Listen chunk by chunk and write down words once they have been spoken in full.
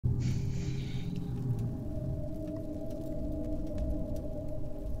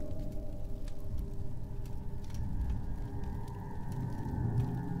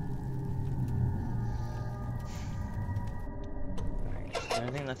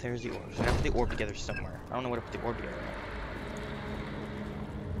anything left there is the orb. So I gotta put the orb together somewhere. I don't know where to put the orb together at.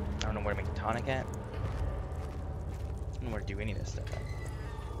 I don't know where to make the tonic at. I don't know where to do any of this stuff at.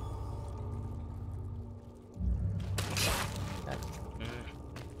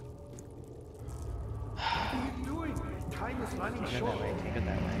 What are you doing? Time is running Can't go short. that way, can't go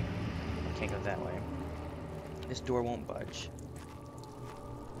that way. Can't go that way. This door won't budge.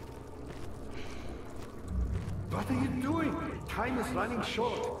 What are you doing? Time is running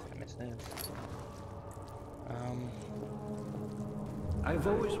short. I missed this. I've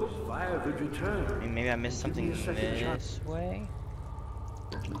always hoped fire would return. I mean, maybe I missed something Give me a second chance. this way?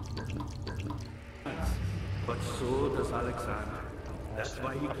 But so does Alexander. That's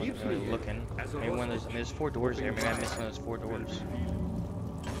why he keeps me really here. looking. As a Maybe one of those. hostage. There's 4 doors there. Maybe I missed one of those 4 doors.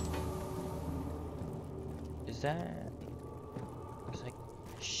 Is that? Looks like.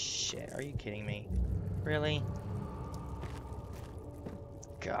 Shit. Are you kidding me? Really?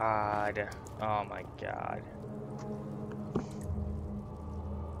 God. Oh my God.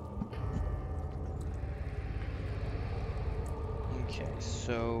 Okay,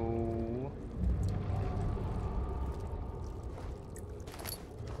 so.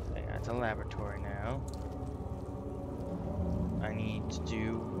 It's a laboratory now. I need to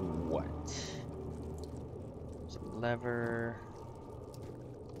do what? There's a lever.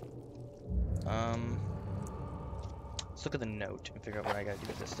 Let's look at the note and figure out what I gotta do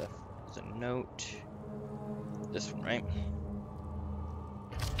with this stuff. There's a note. This one, right?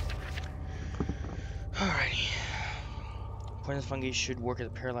 Alrighty. Poisonous fungi should work as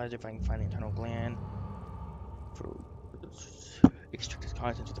a paralyzer if I can find the internal gland. For extract its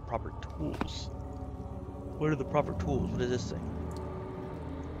contents with the proper tools. What are the proper tools? What is this thing?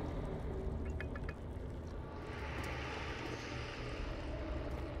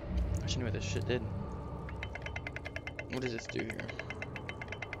 I should know what this shit did. What does this do here?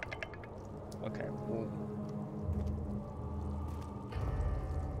 Okay, well.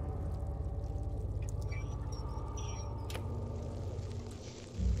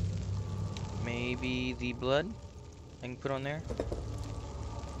 Maybe the blood I can put on there.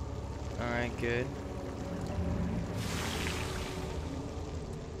 Alright, good.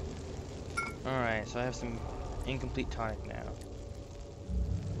 Alright, so I have some incomplete tonic now.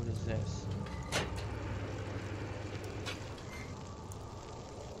 What is this?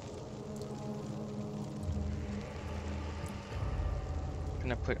 What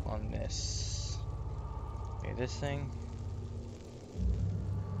can I put on this? Okay, this thing.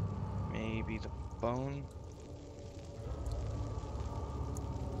 Maybe the bone.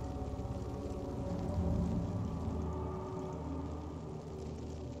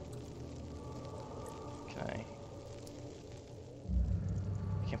 Okay.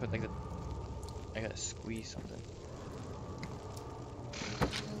 I can't put like the. I gotta squeeze something.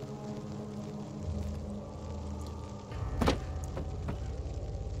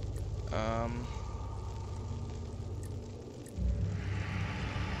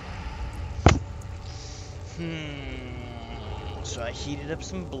 So I heated up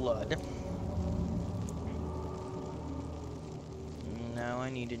some blood. Now I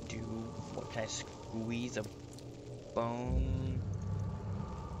need to do what? Can I squeeze a bone?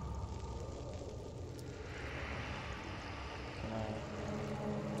 Can I?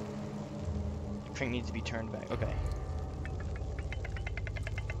 The crank needs to be turned back. Okay.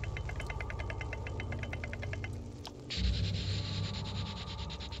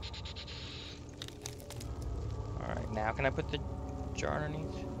 Alright, now can I put the jar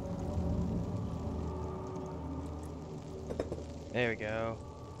underneath? There we go.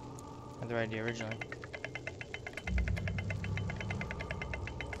 I had the right idea originally.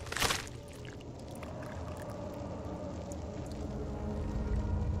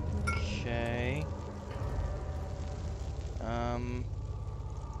 Okay.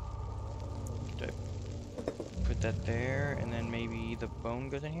 Do I put that there, and then maybe the bone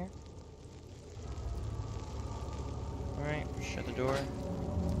goes in here? Alright, shut the door.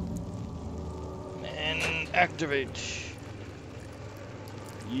 And activate.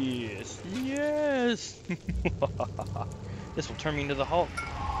 Yes, yes! This will turn me into the Hulk.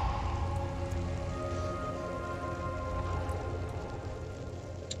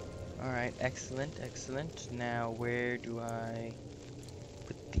 Alright, excellent, excellent. Now, where do I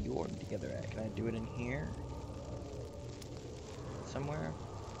put the orb together at? Can I do it in here? Somewhere?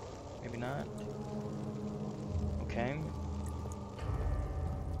 Maybe not. Okay.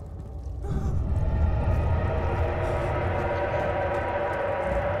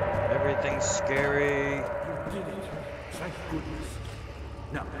 Everything's scary. You did it. Thank goodness.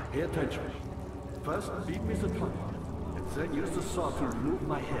 Now, pay attention. First, beat me the tonic, and Then use the saw to remove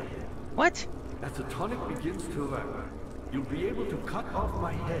my head. What? As the tonic begins to work, you'll be able to cut off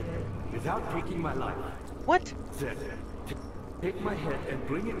my head without taking my life. What? Then, take my head and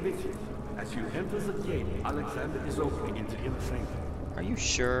bring it with you. As you enter the gate Alexander is opening into the inner sanctum. Are you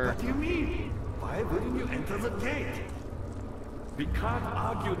sure? What do you mean? Why wouldn't you enter the gate? We can't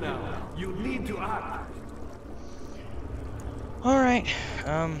argue now. You need to act. Alright,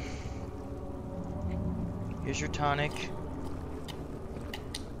 here's your tonic.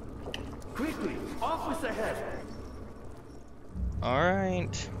 Quickly, off with the head.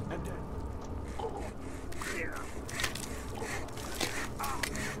 Alright. And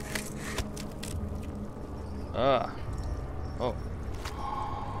Oh.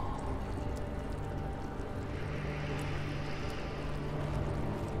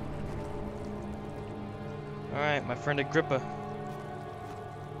 Alright, my friend Agrippa.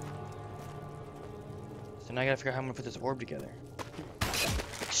 So now I gotta figure out how I'm gonna put this orb together.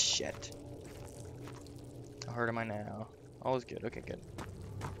 Shit. How hurt am I now? All is good. Okay, good.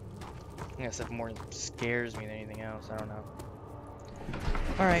 I think that stuff more scares me than anything else. I don't know.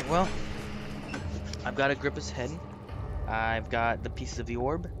 Alright, well. I've got Agrippa's head. I've got the pieces of the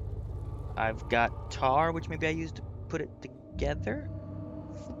orb. I've got tar, which maybe I used to put it together.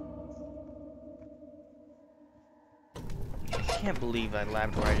 I can't believe that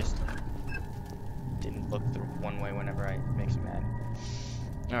laboratory I just didn't look through one way whenever it makes me mad.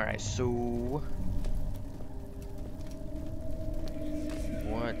 Alright, so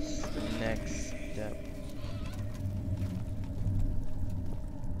what's the next step?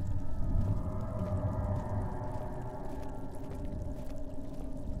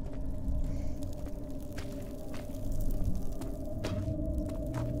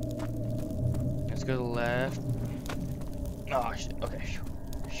 Let's go to the left. Oh shit, okay.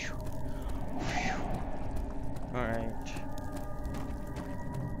 Alright.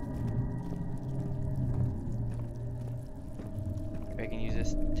 Maybe I can use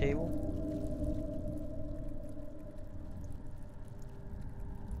this table.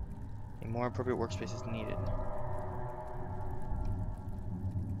 A more appropriate workspace is needed.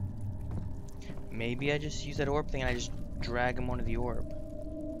 Maybe I just use that orb thing and I just drag them onto the orb.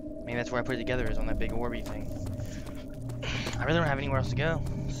 Maybe that's where I put it together, is on that big orby thing. I really don't have anywhere else to go,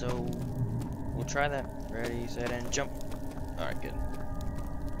 so we'll try that. Ready, set, and jump. Alright, good.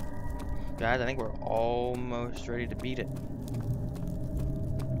 Guys, I think we're almost ready to beat it.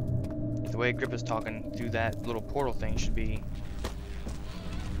 The way Agrippa's talking through that little portal thing should be...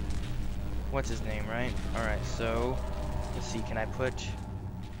 What's his name, right? Alright, so... Let's see, can I put...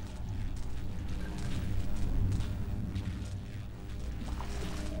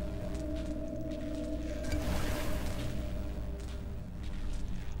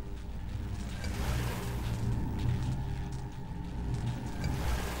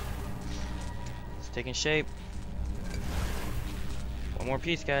 Taking shape. One more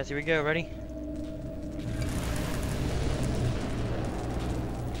piece, guys. Here we go. Ready?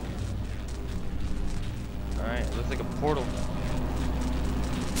 Alright, it looks like a portal.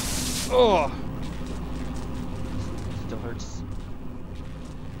 Oh! Still hurts.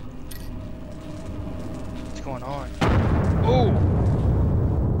 What's going on? Oh!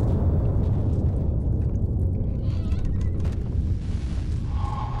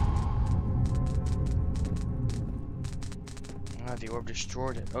 The orb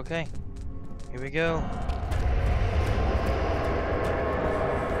destroyed it. Okay. Here we go.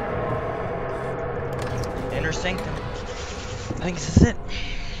 Inner sanctum. I think this is it.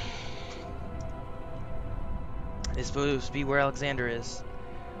 It's supposed to be where Alexander is.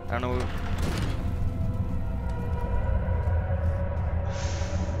 I don't know.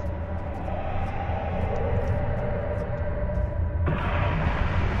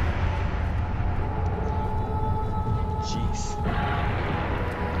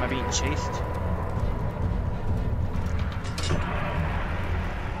 Chased.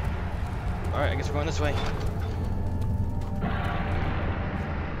 Alright, I guess we're going this way.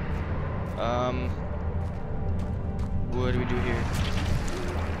 What do we do here?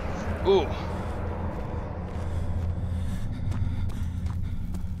 Ooh.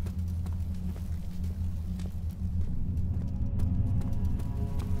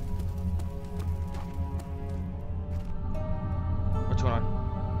 What's going on?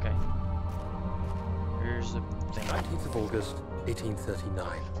 19th of August,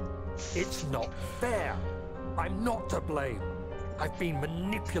 1839. It's not fair. I'm not to blame. I've been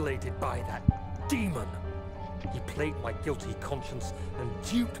manipulated by that demon. He played my guilty conscience and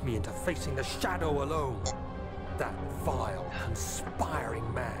duped me into facing the shadow alone. That vile,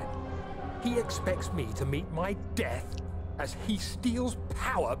 conspiring man. He expects me to meet my death as he steals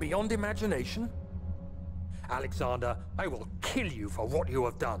power beyond imagination? Alexander, I will kill you for what you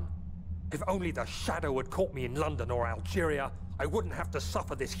have done. If only the Shadow had caught me in London or Algeria, I wouldn't have to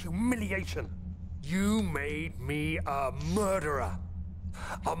suffer this humiliation. You made me a murderer.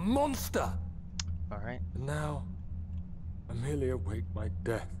 A monster. Alright. And now, I merely await my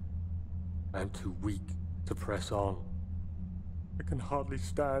death. I am too weak to press on. I can hardly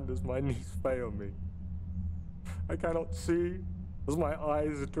stand as my knees fail me. I cannot see as my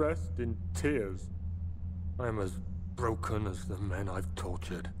eyes are dressed in tears. I am as broken as the men I've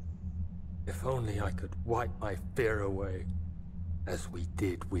tortured. If only I could wipe my fear away, as we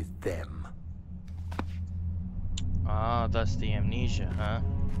did with them. Ah, that's the amnesia, huh?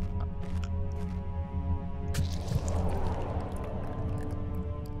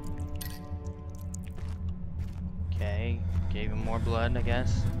 Okay, gave him more blood, I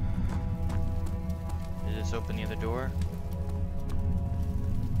guess. Did this open the other door?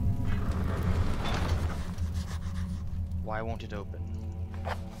 Why won't it open?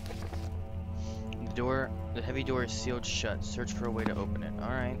 The heavy door is sealed shut. Search for a way to open it.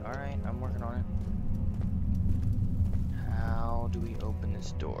 Alright, I'm working on it. How do we open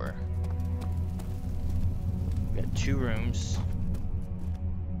this door? We got 2 rooms.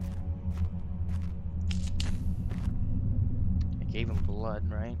 I gave him blood,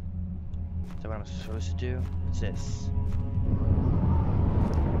 right? Is that what I'm supposed to do? What's this?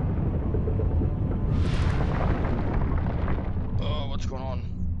 Oh, what's going on?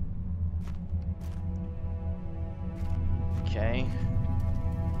 Okay.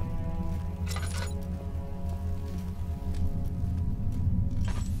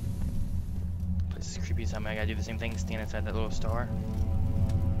 This is creepy, so I gotta do the same thing, stand inside that little star.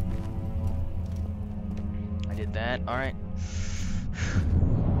 I did that, alright.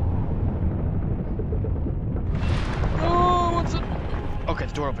 Oh, what's it? Okay,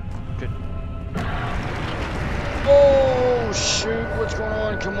 the door open. Good. Oh, shoot, what's going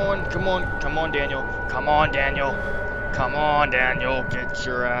on? Come on, Daniel. Come on, Daniel, get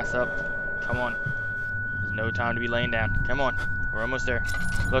your ass up. Come on. There's no time to be laying down. Come on, we're almost there.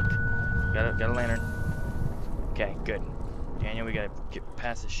 Look, got a lantern. Okay, good. Daniel, we gotta get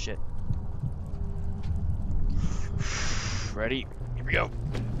past this shit. Ready? Here we go.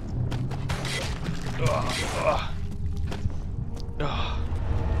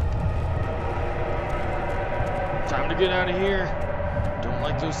 Time to get out of here. Don't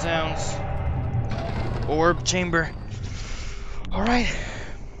like those sounds. Orb chamber. Alright.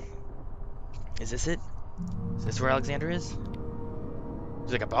 Is this it? Is this where Alexander is?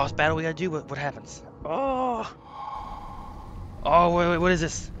 There's like a boss battle we gotta do? What happens? Oh! Oh, wait, what is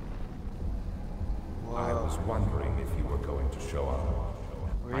this? I was wondering if you were going to show up.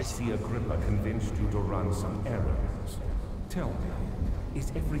 Where I is see Agrippa convinced you to run some errands. Tell me,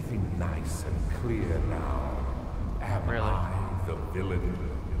 is everything nice and clear now? Am Really? I the villain?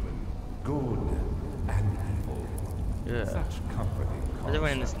 Good and evil. Yeah. Such comforting Why is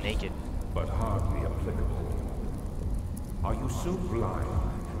everyone in this concepts, naked? but hardly applicable. Are you so blind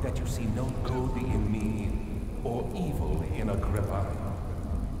that you see no good in me or evil in Agrippa?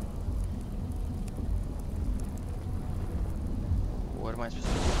 What am I supposed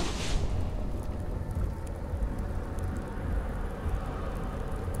to do?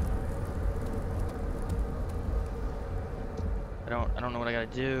 I don't know what I gotta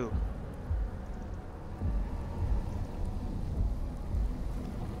do.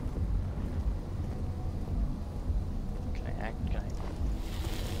 Can I act? Can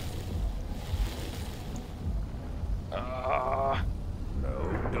I? No,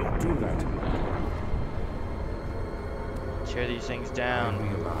 don't do that. Tear these things I down.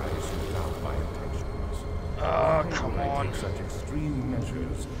 realize you doubt my intentions. Oh, Why come would I on. take such extreme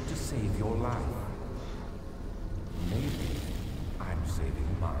measures to save your life? Maybe I'm saving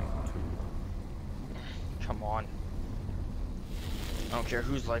mine too. Come on. I don't care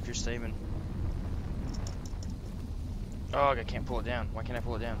whose life you're saving. Oh, I can't pull it down. Why can't I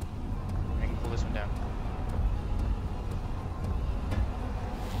pull it down? I can pull this one down.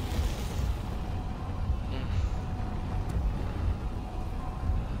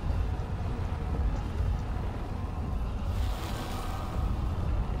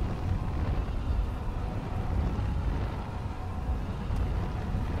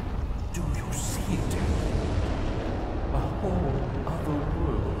 Do you see it? A whole other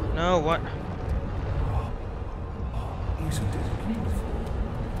world. No, what? Isn't it beautiful?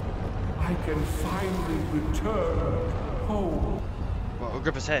 I can finally return home. Well,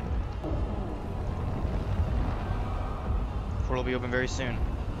 Agrippa's head. Portal will be open very soon.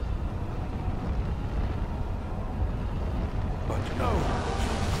 But no,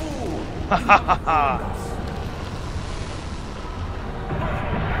 fool! Ha ha ha ha!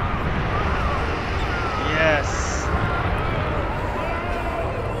 Yes!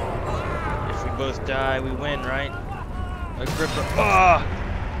 If we both die, we win, right? Agrippa. Ah!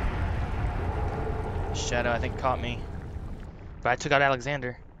 Shadow, I think, caught me. But I took out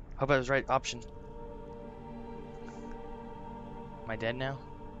Alexander. Hope I was the right option. Am I dead now?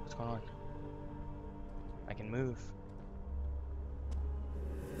 What's going on? I can move.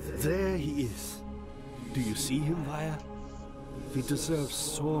 There he is. Do you see him, Vaya? He deserves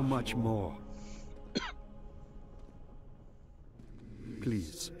so much more.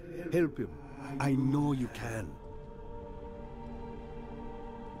 Please, help him. I know you can.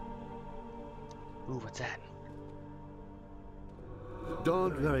 Ooh, what's that?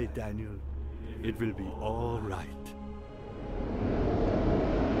 Don't worry, Daniel. It will be all right.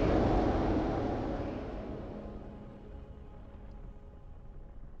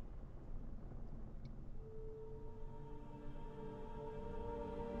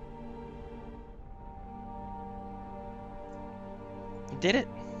 You did it.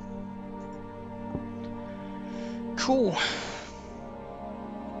 Cool.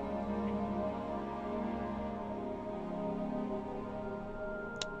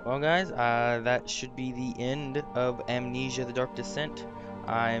 Well, guys, that should be the end of Amnesia: The Dark Descent.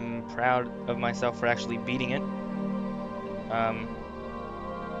 I'm proud of myself for actually beating it.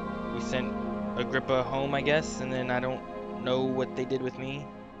 We sent Agrippa home, I guess, and then I don't know what they did with me.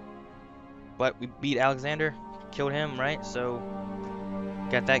 But we beat Alexander, killed him, right? So,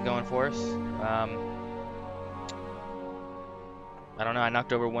 got that going for us. I don't know, I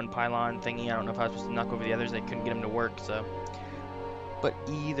knocked over one pylon thingy. I don't know if I was supposed to knock over the others. I couldn't get them to work, so. But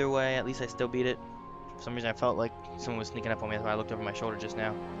either way, at least I still beat it. For some reason I felt like someone was sneaking up on me. That's why I looked over my shoulder just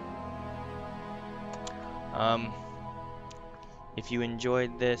now. If you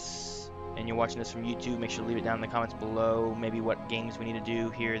enjoyed this and you're watching this from YouTube, make sure to leave it down in the comments below. Maybe what games we need to do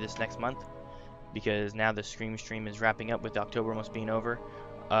here this next month. Because now the Scream stream is wrapping up with October almost being over.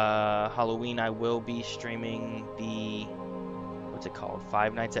 Halloween I will be streaming the, what's it called?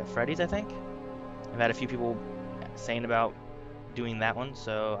 Five Nights at Freddy's, I think. I've had a few people saying about doing that one,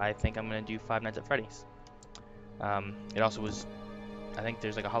 so I think I'm gonna do Five Nights at Freddy's. It also was, I think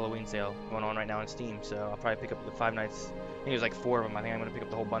there's like a Halloween sale going on right now on Steam, so I'll probably pick up the Five Nights. I think there's like 4 of them. I think I'm gonna pick up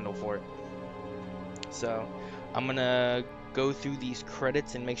the whole bundle for it. So I'm gonna go through these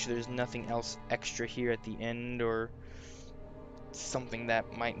credits and make sure there's nothing else extra here at the end or something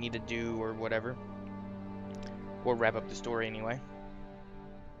that might need to do or whatever, or wrap up the story anyway.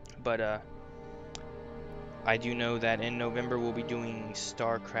 But I do know that in November we'll be doing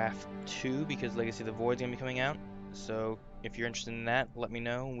StarCraft 2 because Legacy of the Void's gonna be coming out. So if you're interested in that, let me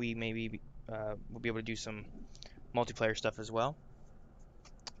know. We maybe we'll be able to do some multiplayer stuff as well.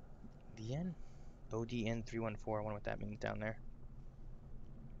 The end. ODN 314. I wonder what that means down there.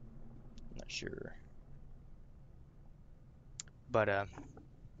 I'm not sure. But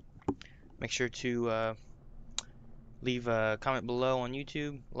make sure to leave a comment below on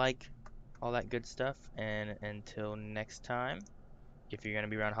YouTube, like, all that good stuff. And until next time, if you're going to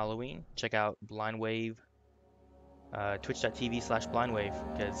be around Halloween, check out Blindwave,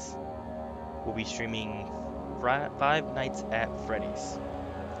 twitch.tv/Blindwave, because we'll be streaming Five Nights at Freddy's.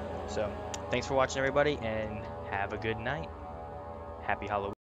 So, thanks for watching, everybody, and have a good night. Happy Halloween.